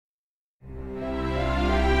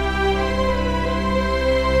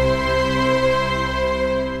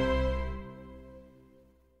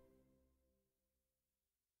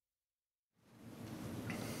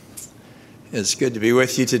It's good to be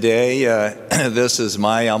with you today. This is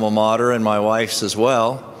my alma mater and my wife's as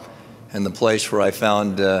well, and the place where I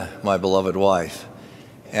found my beloved wife,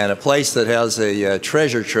 and a place that has a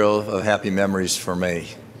treasure trove of happy memories for me.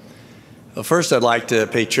 Well, first, I'd like to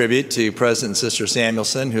pay tribute to President and Sister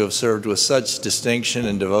Samuelson, who have served with such distinction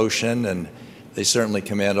and devotion, and they certainly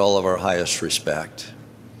command all of our highest respect.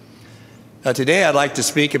 Now, today, I'd like to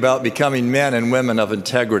speak about becoming men and women of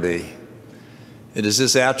integrity. It is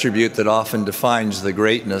this attribute that often defines the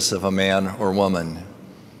greatness of a man or woman.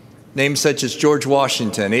 Names such as George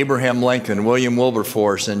Washington, Abraham Lincoln, William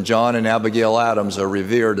Wilberforce, and John and Abigail Adams are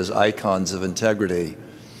revered as icons of integrity.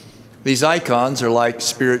 These icons are like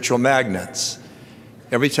spiritual magnets.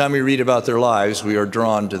 Every time we read about their lives, we are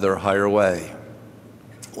drawn to their higher way.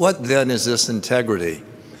 What then is this integrity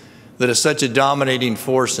that is such a dominating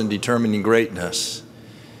force in determining greatness?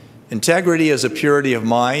 Integrity is a purity of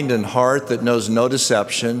mind and heart that knows no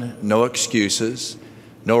deception, no excuses,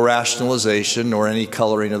 no rationalization, nor any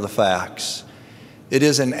coloring of the facts. It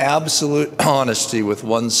is an absolute honesty with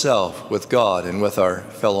oneself, with God, and with our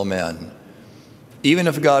fellow men. Even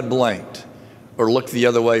if God blinked or looked the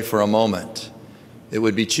other way for a moment, it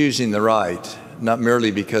would be choosing the right, not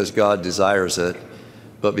merely because God desires it,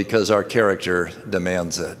 but because our character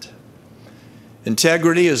demands it.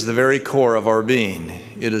 Integrity is the very core of our being.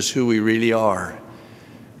 It is who we really are.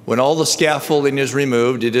 When all the scaffolding is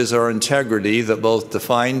removed, it is our integrity that both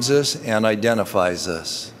defines us and identifies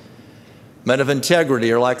us. Men of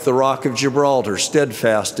integrity are like the rock of Gibraltar,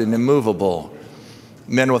 steadfast and immovable.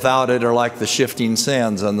 Men without it are like the shifting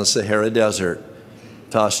sands on the Sahara Desert,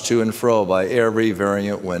 tossed to and fro by every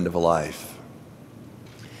variant wind of life.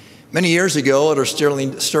 Many years ago, Elder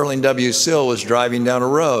Sterling W. Sill was driving down a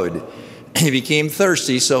road. He became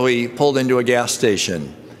thirsty, so he pulled into a gas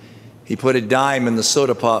station. He put a dime in the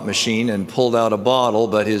soda pop machine and pulled out a bottle,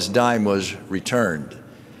 but his dime was returned.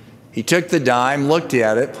 He took the dime, looked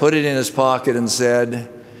at it, put it in his pocket, and said,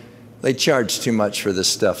 "They charge too much for this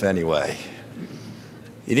stuff anyway."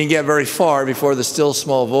 He didn't get very far before the still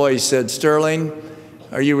small voice said, "Sterling,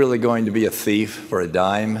 are you really going to be a thief for a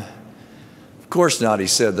dime?" "Of course not," he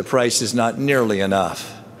said. "The price is not nearly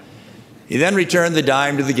enough." He then returned the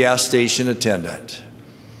dime to the gas station attendant.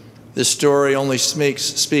 This story only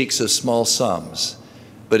speaks of small sums,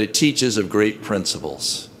 but it teaches of great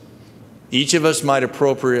principles. Each of us might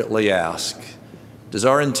appropriately ask, does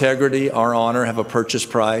our integrity, our honor have a purchase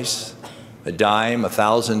price? A dime,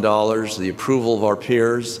 $1,000, the approval of our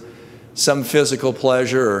peers, some physical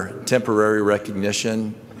pleasure or temporary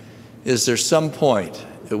recognition? Is there some point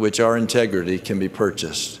at which our integrity can be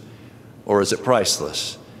purchased, or is it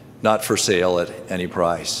priceless? Not for sale at any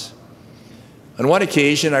price. On one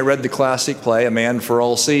occasion, I read the classic play, A Man for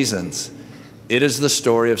All Seasons. It is the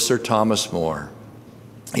story of Sir Thomas More.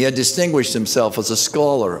 He had distinguished himself as a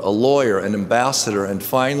scholar, a lawyer, an ambassador, and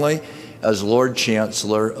finally, as Lord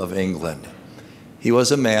Chancellor of England. He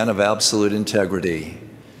was a man of absolute integrity.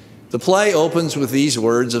 The play opens with these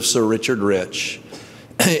words of Sir Richard Rich: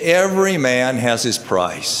 "Every man has his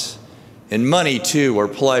price. In money, too, or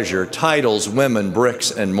pleasure, titles, women,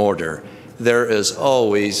 bricks, and mortar, there is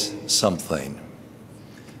always something."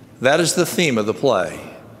 That is the theme of the play.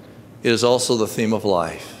 It is also the theme of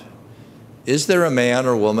life. Is there a man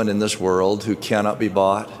or woman in this world who cannot be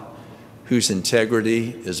bought, whose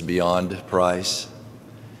integrity is beyond price?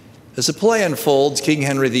 As the play unfolds, King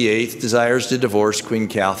Henry VIII desires to divorce Queen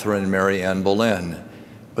Catherine and Mary Anne Boleyn,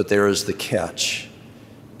 but there is the catch.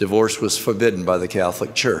 Divorce was forbidden by the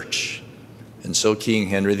Catholic Church. And so King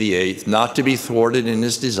Henry VIII, not to be thwarted in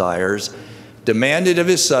his desires, demanded of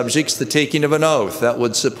his subjects the taking of an oath that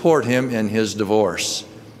would support him in his divorce.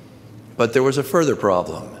 But there was a further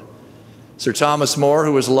problem. Sir Thomas More,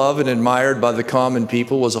 who was loved and admired by the common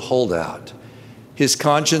people, was a holdout. His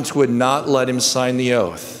conscience would not let him sign the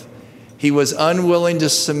oath. He was unwilling to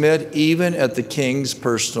submit even at the king's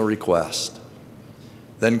personal request.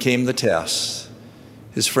 Then came the test.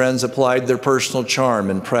 His friends applied their personal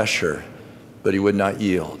charm and pressure, but he would not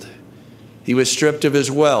yield. He was stripped of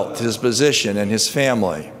his wealth, his position, and his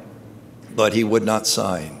family, but he would not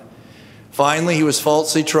sign. Finally, he was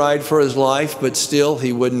falsely tried for his life, but still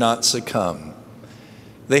he would not succumb.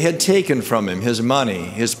 They had taken from him his money,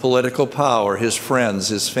 his political power, his friends,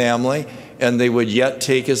 his family, and they would yet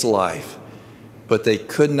take his life, but they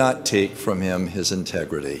could not take from him his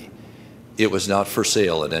integrity. It was not for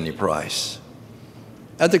sale at any price.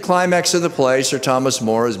 At the climax of the play, Sir Thomas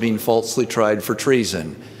More is being falsely tried for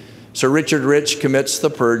treason. Sir Richard Rich commits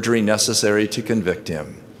the perjury necessary to convict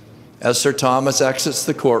him. As Sir Thomas exits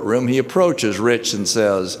the courtroom, he approaches Rich and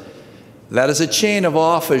says, "That is a chain of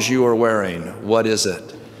office you are wearing. What is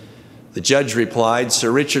it?" The judge replied,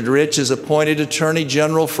 Sir Richard Rich is appointed Attorney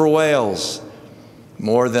General for Wales.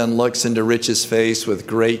 Moore then looks into Rich's face with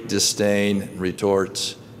great disdain and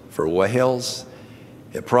retorts, for Wales?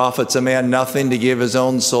 It profits a man nothing to give his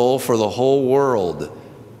own soul for the whole world,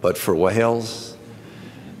 but for Wales?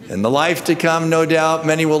 In the life to come, no doubt,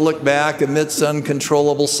 many will look back amidst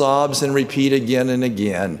uncontrollable sobs and repeat again and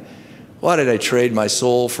again, why did I trade my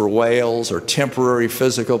soul for Wales, or temporary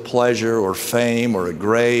physical pleasure, or fame, or a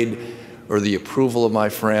grade, or the approval of my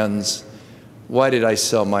friends? Why did I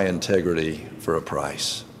sell my integrity for a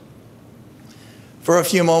price? For a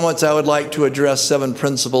few moments, I would like to address 7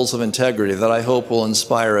 principles of integrity that I hope will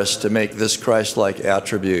inspire us to make this Christ-like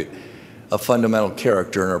attribute a fundamental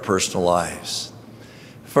character in our personal lives.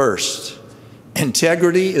 First,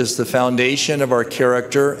 integrity is the foundation of our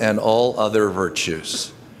character and all other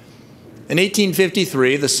virtues. In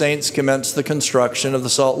 1853, the saints commenced the construction of the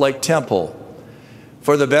Salt Lake Temple.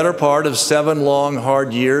 For the better part of 7 long,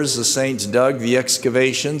 hard years, the saints dug the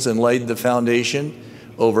excavations and laid the foundation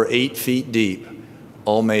over 8 feet deep,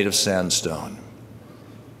 all made of sandstone.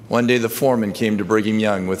 One day, the foreman came to Brigham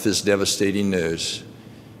Young with this devastating news.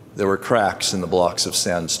 There were cracks in the blocks of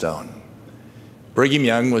sandstone. Brigham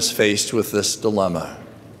Young was faced with this dilemma.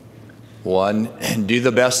 1, do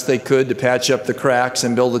the best they could to patch up the cracks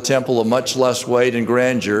and build a temple of much less weight and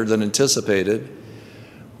grandeur than anticipated,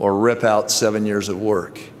 or rip out 7 years of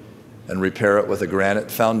work and repair it with a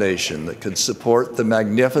granite foundation that could support the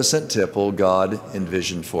magnificent temple God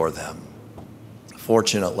envisioned for them.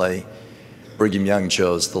 Fortunately, Brigham Young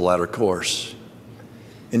chose the latter course.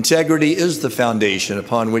 Integrity is the foundation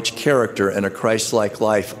upon which character and a Christ-like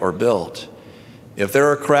life are built. If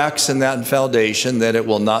there are cracks in that foundation, then it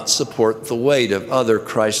will not support the weight of other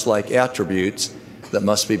Christ-like attributes that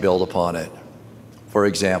must be built upon it. For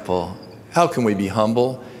example, how can we be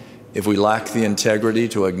humble if we lack the integrity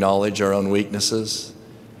to acknowledge our own weaknesses?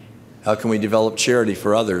 How can we develop charity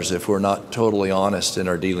for others if we're not totally honest in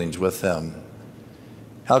our dealings with them?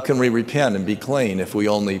 How can we repent and be clean if we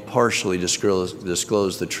only partially disclose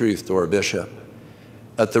the truth to our bishop?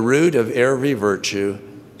 At the root of every virtue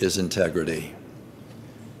is integrity.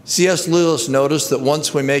 C.S. Lewis noticed that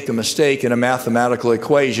once we make a mistake in a mathematical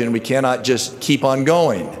equation, we cannot just keep on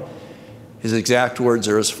going. His exact words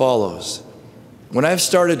are as follows. When I've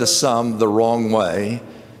started to sum the wrong way,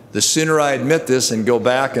 the sooner I admit this and go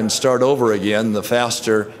back and start over again, the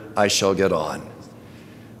faster I shall get on.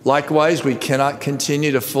 Likewise, we cannot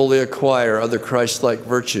continue to fully acquire other Christ-like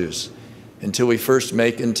virtues until we first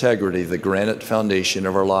make integrity the granite foundation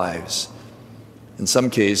of our lives. In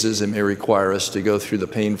some cases, it may require us to go through the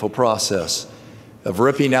painful process of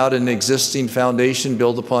ripping out an existing foundation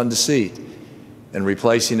built upon deceit and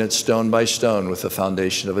replacing it stone by stone with a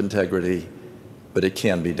foundation of integrity, but it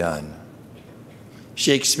can be done.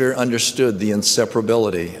 Shakespeare understood the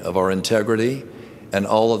inseparability of our integrity and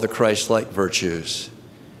all of the Christ-like virtues.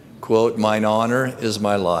 Quote, mine honor is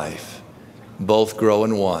my life, both grow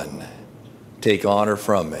in one. Take honor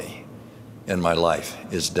from me, and my life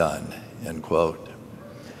is done, end quote.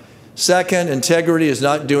 Second, integrity is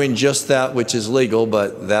not doing just that which is legal,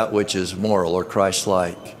 but that which is moral or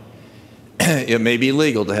Christ-like. It may be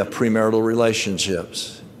legal to have premarital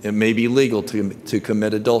relationships. It may be legal to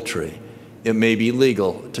commit adultery. It may be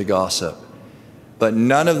legal to gossip. But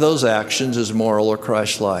none of those actions is moral or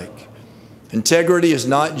Christ-like. Integrity is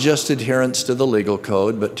not just adherence to the legal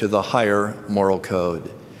code, but to the higher moral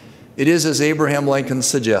code. It is, as Abraham Lincoln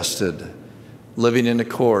suggested, living in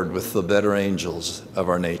accord with the better angels of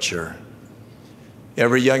our nature.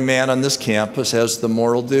 Every young man on this campus has the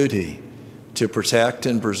moral duty to protect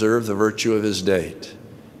and preserve the virtue of his date,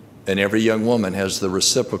 and every young woman has the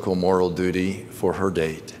reciprocal moral duty for her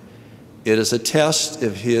date. It is a test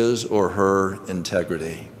of his or her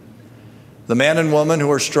integrity. The man and woman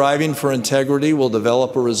who are striving for integrity will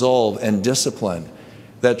develop a resolve and discipline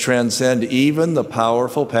that transcend even the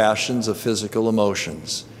powerful passions of physical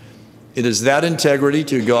emotions. It is that integrity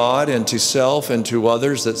to God and to self and to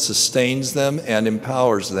others that sustains them and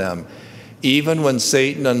empowers them, even when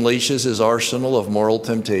Satan unleashes his arsenal of moral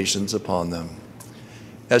temptations upon them.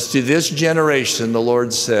 As to this generation, the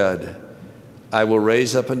Lord said, I will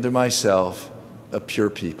raise up unto myself a pure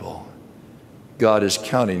people. God is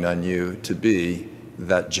counting on you to be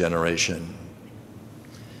that generation.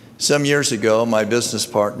 Some years ago, my business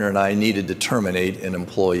partner and I needed to terminate an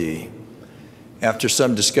employee. After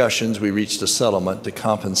some discussions, we reached a settlement to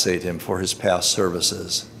compensate him for his past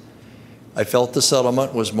services. I felt the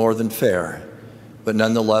settlement was more than fair, but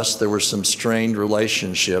nonetheless, there were some strained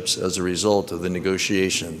relationships as a result of the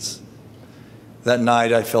negotiations. That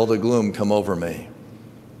night, I felt a gloom come over me.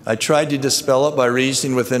 I tried to dispel it by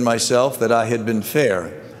reasoning within myself that I had been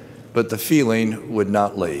fair, but the feeling would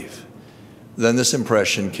not leave. Then this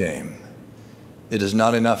impression came. It is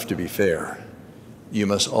not enough to be fair. You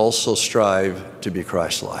must also strive to be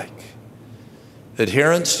Christ-like.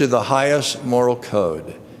 Adherence to the highest moral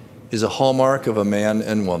code is a hallmark of a man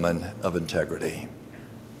and woman of integrity.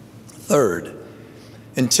 Third,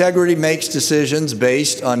 integrity makes decisions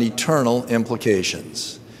based on eternal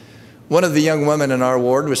implications. One of the young women in our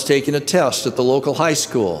ward was taking a test at the local high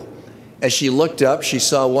school. As she looked up, she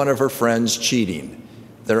saw one of her friends cheating.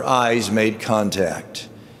 Their eyes made contact.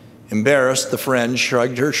 Embarrassed, the friend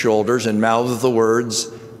shrugged her shoulders and mouthed the words,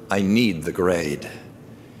 "I need the grade."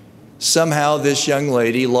 Somehow this young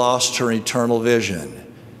lady lost her eternal vision.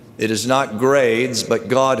 It is not grades, but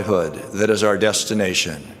godhood that is our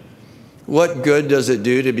destination. What good does it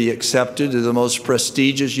do to be accepted to the most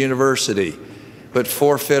prestigious university, but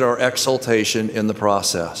forfeit our exaltation in the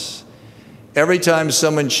process? Every time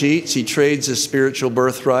someone cheats, he trades his spiritual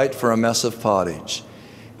birthright for a mess of pottage.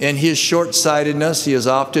 In his short-sightedness, he has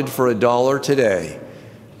opted for $1 today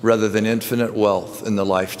rather than infinite wealth in the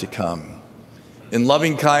life to come. In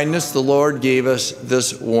loving kindness, the Lord gave us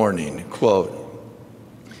this warning, quote,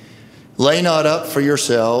 "Lay not up for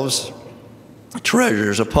yourselves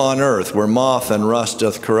treasures upon earth, where moth and rust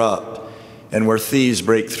doth corrupt, and where thieves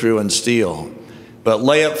break through and steal. But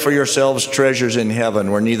lay up for yourselves treasures in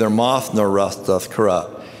heaven, where neither moth nor rust doth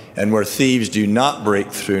corrupt, and where thieves do not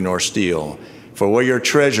break through nor steal. For where your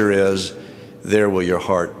treasure is, there will your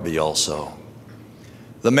heart be also."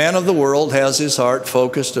 The man of the world has his heart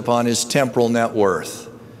focused upon his temporal net worth.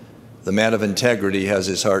 The man of integrity has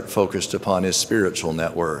his heart focused upon his spiritual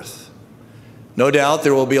net worth. No doubt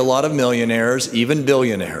there will be a lot of millionaires, even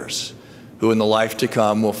billionaires, who in the life to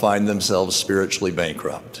come will find themselves spiritually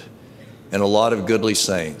bankrupt. And a lot of goodly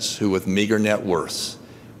saints who with meager net worths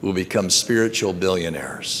will become spiritual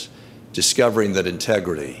billionaires, discovering that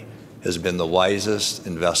integrity has been the wisest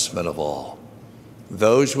investment of all.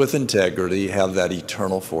 Those with integrity have that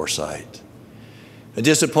eternal foresight. A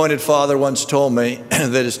disappointed father once told me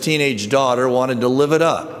that his teenage daughter wanted to live it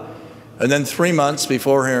up. And then 3 months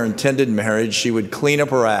before her intended marriage, she would clean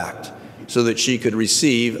up her act so that she could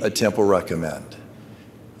receive a temple recommend.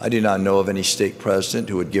 I do not know of any stake president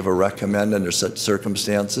who would give a recommend under such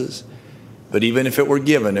circumstances, but even if it were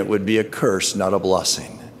given, it would be a curse, not a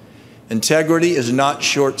blessing. Integrity is not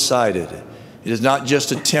short-sighted. It is not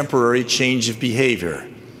just a temporary change of behavior.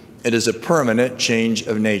 It is a permanent change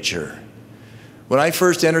of nature. When I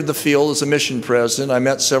first entered the field as a mission president, I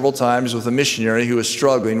met several times with a missionary who was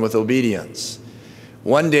struggling with obedience.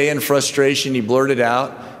 One day in frustration, he blurted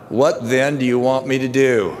out, "What then do you want me to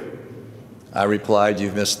do?" I replied,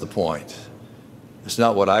 "You've missed the point. It's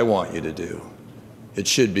not what I want you to do. It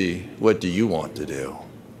should be, what do you want to do?"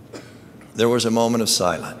 There was a moment of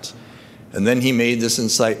silence, and then he made this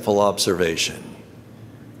insightful observation.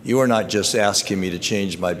 "You are not just asking me to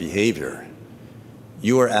change my behavior.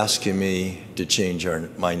 You are asking me to change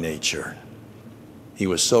my nature." He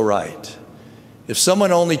was so right. If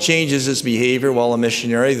someone only changes his behavior while a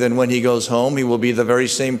missionary, then when he goes home, he will be the very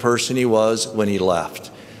same person he was when he left,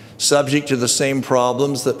 subject to the same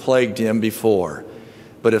problems that plagued him before.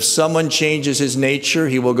 But if someone changes his nature,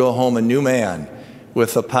 he will go home a new man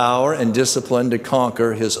with the power and discipline to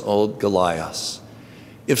conquer his old Goliaths.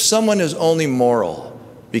 If someone is only moral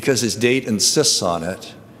because his date insists on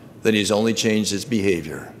it, then he's only changed his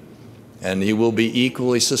behavior, and he will be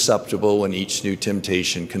equally susceptible when each new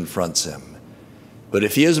temptation confronts him. But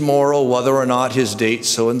if he is moral, whether or not his date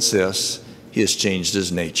so insists, he has changed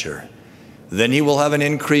his nature. Then he will have an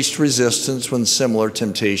increased resistance when similar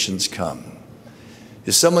temptations come.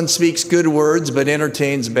 If someone speaks good words but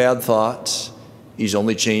entertains bad thoughts, he's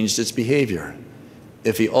only changed his behavior.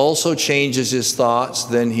 If he also changes his thoughts,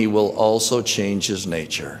 then he will also change his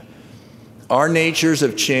nature. Our natures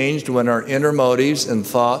have changed when our inner motives and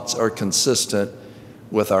thoughts are consistent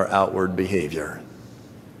with our outward behavior.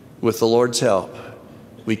 With the Lord's help,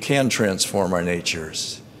 we can transform our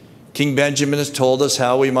natures. King Benjamin has told us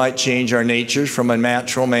how we might change our natures from a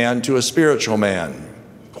natural man to a spiritual man.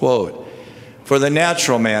 Quote, "For the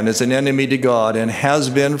natural man is an enemy to God and has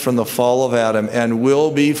been from the fall of Adam and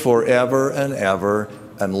will be forever and ever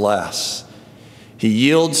unless he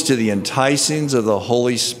yields to the enticings of the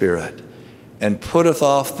Holy Spirit and putteth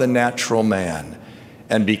off the natural man,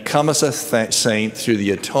 and becometh a saint through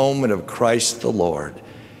the atonement of Christ the Lord,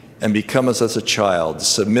 and becometh as a child,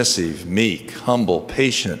 submissive, meek, humble,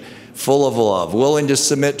 patient, full of love, willing to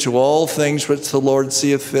submit to all things which the Lord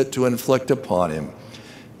seeth fit to inflict upon him,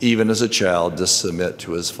 even as a child does submit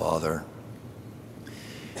to his father."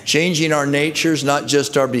 Changing our natures, not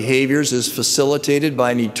just our behaviors, is facilitated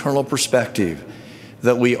by an eternal perspective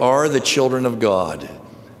that we are the children of God,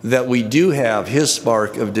 that we do have His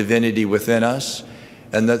spark of divinity within us,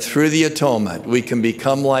 and that through the atonement we can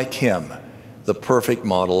become like Him, the perfect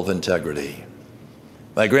model of integrity.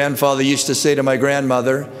 My grandfather used to say to my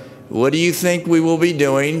grandmother, "What do you think we will be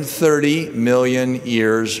doing 30 million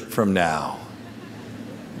years from now?"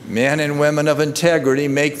 Men and women of integrity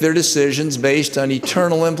make their decisions based on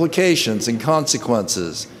eternal implications and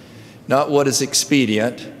consequences, not what is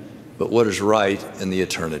expedient, but what is right in the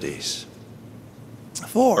eternities.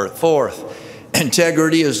 Fourth,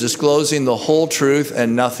 integrity is disclosing the whole truth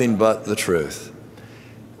and nothing but the truth.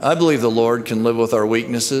 I believe the Lord can live with our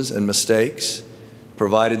weaknesses and mistakes,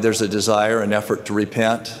 provided there's a desire and effort to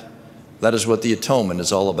repent. That is what the atonement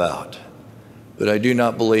is all about. But I do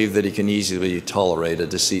not believe that He can easily tolerate a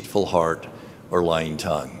deceitful heart or lying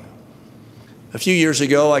tongue. A few years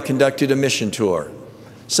ago, I conducted a mission tour.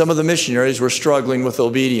 Some of the missionaries were struggling with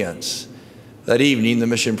obedience. That evening, the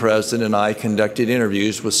mission president and I conducted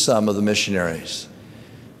interviews with some of the missionaries.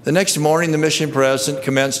 The next morning, the mission president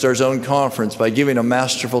commenced our zone conference by giving a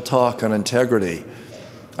masterful talk on integrity.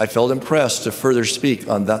 I felt impressed to further speak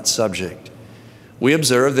on that subject. We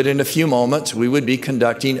observed that in a few moments we would be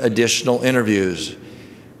conducting additional interviews.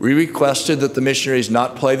 We requested that the missionaries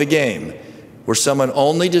not play the game, where someone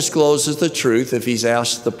only discloses the truth if he's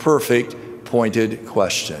asked the perfect, pointed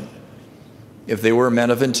question. If they were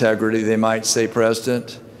men of integrity, they might say,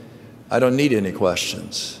 "President, I don't need any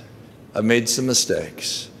questions. I've made some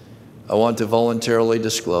mistakes. I want to voluntarily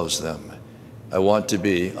disclose them. I want to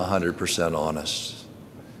be 100% honest."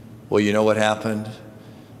 Well, you know what happened?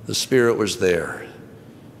 The Spirit was there.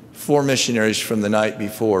 4 missionaries from the night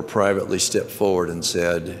before privately stepped forward and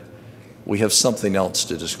said, "We have something else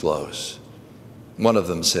to disclose." One of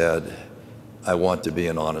them said, "I want to be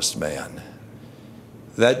an honest man."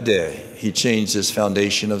 That day, he changed his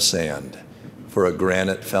foundation of sand for a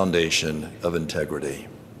granite foundation of integrity.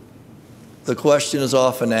 The question is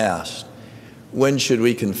often asked, when should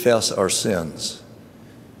we confess our sins?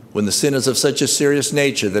 When the sin is of such a serious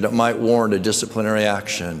nature that it might warrant a disciplinary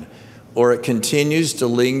action, or it continues to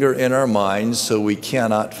linger in our minds so we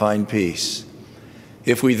cannot find peace.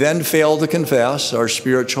 If we then fail to confess, our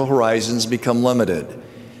spiritual horizons become limited.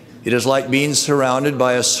 It is like being surrounded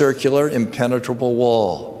by a circular, impenetrable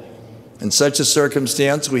wall. In such a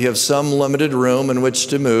circumstance, we have some limited room in which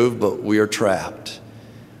to move, but we are trapped.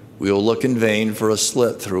 We will look in vain for a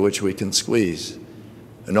slit through which we can squeeze,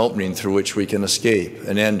 an opening through which we can escape,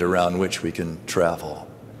 an end around which we can travel.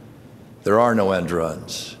 There are no end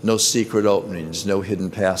runs, no secret openings, no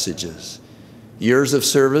hidden passages. Years of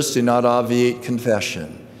service do not obviate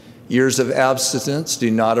confession. Years of abstinence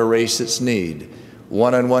do not erase its need.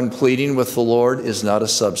 One-on-one pleading with the Lord is not a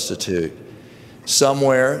substitute.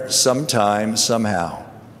 Somewhere, sometime, somehow,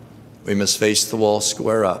 we must face the wall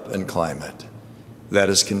square up and climb it. That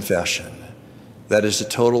is confession. That is a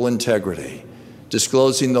total integrity,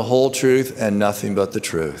 disclosing the whole truth and nothing but the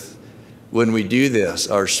truth. When we do this,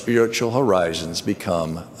 our spiritual horizons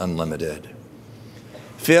become unlimited.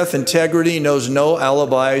 Fifth, integrity knows no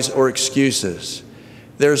alibis or excuses.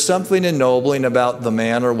 There is something ennobling about the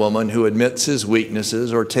man or woman who admits his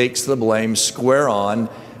weaknesses or takes the blame square on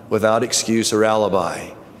without excuse or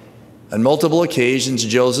alibi. On multiple occasions,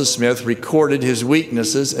 Joseph Smith recorded his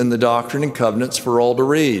weaknesses in the Doctrine and Covenants for all to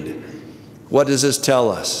read. What does this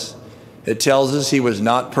tell us? It tells us he was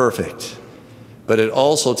not perfect. But it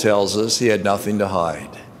also tells us he had nothing to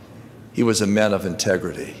hide. He was a man of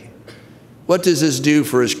integrity. What does this do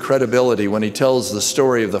for his credibility when he tells the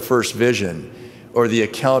story of the first vision or the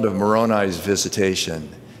account of Moroni's visitation?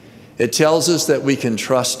 It tells us that we can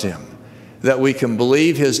trust him, that we can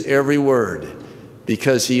believe his every word,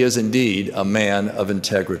 because he is indeed a man of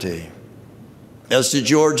integrity. As to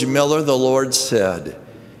George Miller, the Lord said,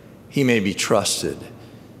 "He may be trusted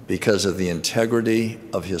because of the integrity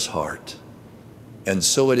of his heart." And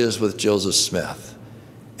so it is with Joseph Smith,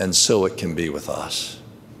 and so it can be with us.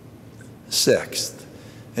 Sixth,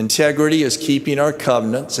 integrity is keeping our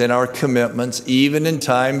covenants and our commitments even in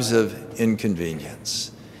times of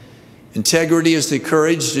inconvenience. Integrity is the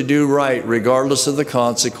courage to do right regardless of the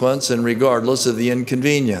consequence and regardless of the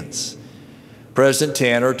inconvenience. President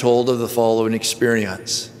Tanner told of the following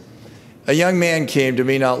experience. A young man came to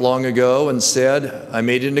me not long ago and said, "I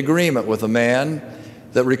made an agreement with a man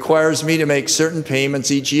that requires me to make certain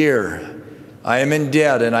payments each year. I am in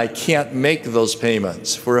debt and I can't make those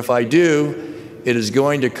payments, for if I do, it is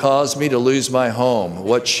going to cause me to lose my home.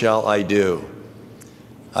 What shall I do?"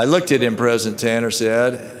 I looked at him, President Tanner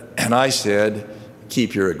said, and I said,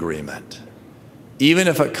 "Keep your agreement." even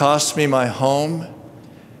if it costs me my home.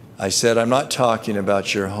 I said, I'm not talking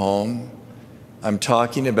about your home. I'm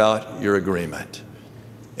talking about your agreement.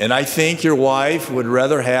 And I think your wife would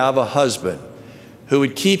rather have a husband who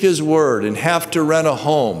would keep his word and have to rent a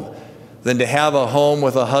home than to have a home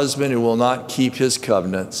with a husband who will not keep his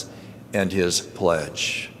covenants and his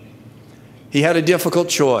pledge. He had a difficult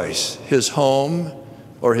choice, his home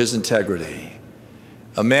or his integrity.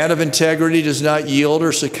 A man of integrity does not yield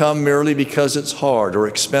or succumb merely because it's hard or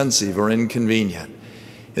expensive or inconvenient.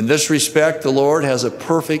 In this respect, the Lord has a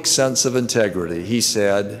perfect sense of integrity. He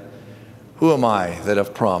said, "Who am I that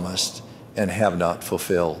have promised and have not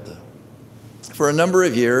fulfilled?" For a number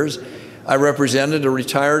of years, I represented a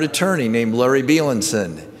retired attorney named Larry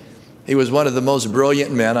Bielenson. He was one of the most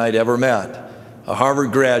brilliant men I'd ever met, a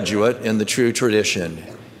Harvard graduate in the true tradition.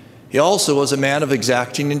 He also was a man of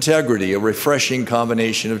exacting integrity, a refreshing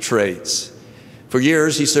combination of traits. For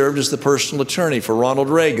years, he served as the personal attorney for Ronald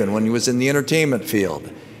Reagan when he was in the entertainment field.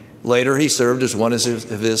 Later, he served as one of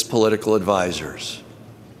his political advisors.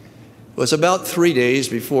 It was about 3 days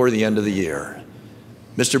before the end of the year.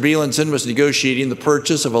 Mr. Bielenson was negotiating the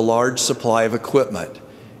purchase of a large supply of equipment.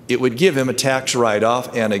 It would give him a tax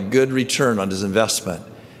write-off and a good return on his investment,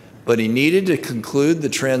 but he needed to conclude the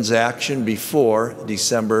transaction before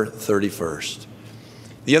December 31st.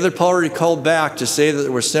 The other party called back to say that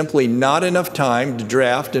there was simply not enough time to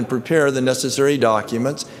draft and prepare the necessary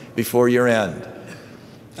documents before year end.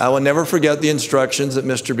 I will never forget the instructions that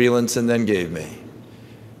Mr. Bielenson then gave me.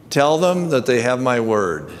 Tell them that they have my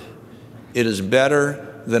word. It is better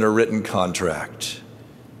than a written contract.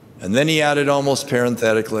 And then he added almost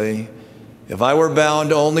parenthetically, if I were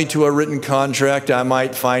bound only to a written contract, I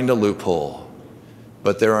might find a loophole,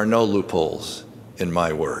 but there are no loopholes in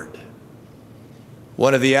my word.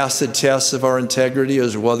 One of the acid tests of our integrity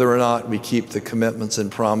is whether or not we keep the commitments and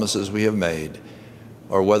promises we have made,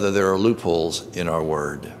 or whether there are loopholes in our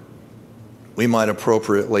word. We might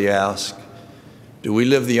appropriately ask, do we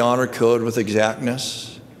live the honor code with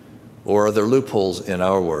exactness, or are there loopholes in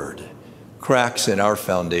our word, cracks in our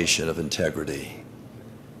foundation of integrity?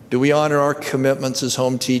 Do we honor our commitments as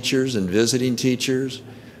home teachers and visiting teachers,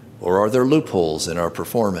 or are there loopholes in our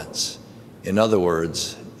performance? In other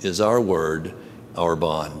words, is our word our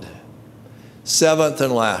bond? Seventh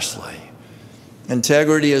and lastly,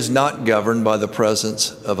 integrity is not governed by the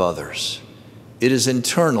presence of others. It is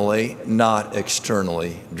internally, not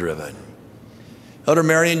externally driven. Elder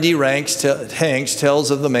Marion D. Hanks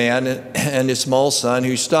tells of the man and his small son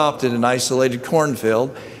who stopped at an isolated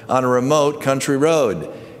cornfield on a remote country road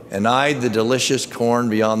and eyed the delicious corn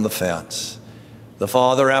beyond the fence. The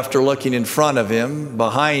father, after looking in front of him,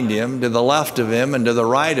 behind him, to the left of him, and to the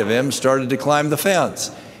right of him, started to climb the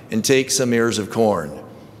fence and take some ears of corn.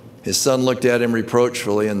 His son looked at him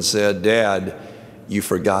reproachfully and said, "Dad, you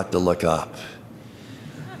forgot to look up."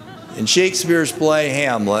 In Shakespeare's play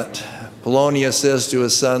Hamlet, Polonius says to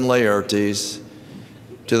his son Laertes,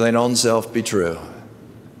 "To thine own self be true,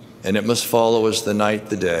 and it must follow as the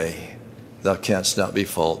night the day. Thou canst not be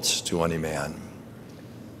false to any man."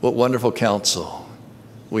 What wonderful counsel.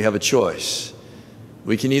 We have a choice.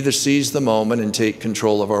 We can either seize the moment and take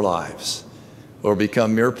control of our lives, or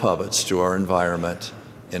become mere puppets to our environment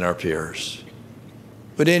and our peers.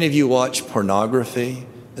 Would any of you watch pornography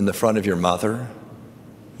in the front of your mother,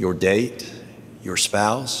 your date, your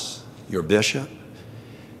spouse, your bishop?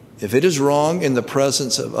 If it is wrong in the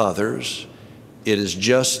presence of others, it is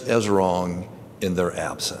just as wrong in their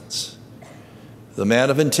absence. The man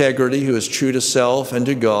of integrity who is true to self and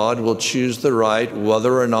to God will choose the right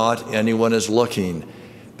whether or not anyone is looking,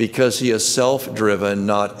 because he is self-driven,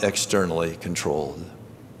 not externally controlled.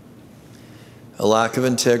 A lack of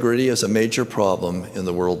integrity is a major problem in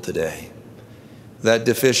the world today. That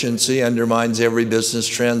deficiency undermines every business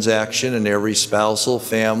transaction and every spousal,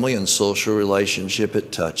 family, and social relationship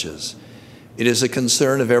it touches. It is a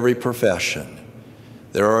concern of every profession.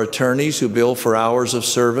 There are attorneys who bill for hours of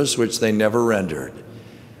service which they never rendered,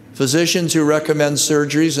 physicians who recommend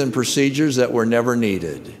surgeries and procedures that were never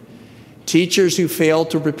needed, teachers who fail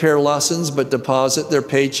to prepare lessons but deposit their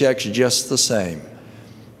paychecks just the same,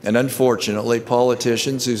 and unfortunately,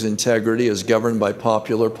 politicians whose integrity is governed by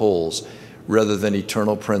popular polls rather than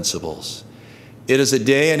eternal principles. It is a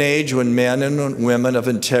day and age when men and women of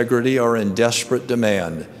integrity are in desperate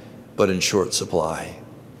demand, but in short supply.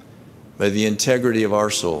 May the integrity of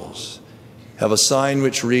our souls have a sign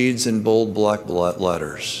which reads in bold black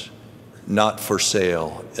letters, "Not for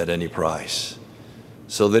sale at any price,"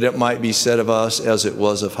 so that it might be said of us as it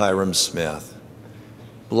was of Hiram Smith,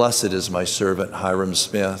 "Blessed is my servant Hiram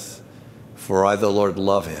Smith, for I, the Lord,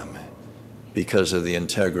 love him because of the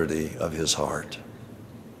integrity of his heart."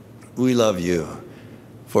 we love you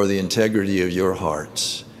for the integrity of your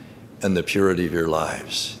hearts and the purity of your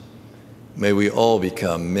lives. May we all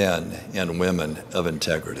become men and women of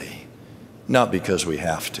integrity, not because we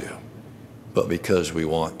have to, but because we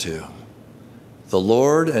want to. The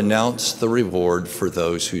Lord announced the reward for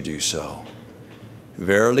those who do so.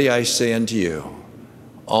 Verily I say unto you,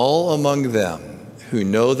 all among them who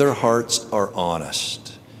know their hearts are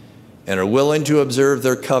honest and are willing to observe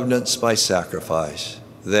their covenants by sacrifice,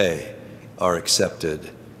 they are accepted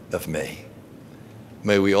of me.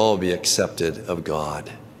 May we all be accepted of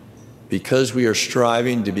God, because we are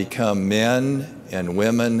striving to become men and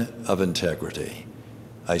women of integrity.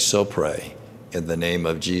 I so pray in the name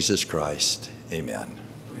of Jesus Christ. Amen.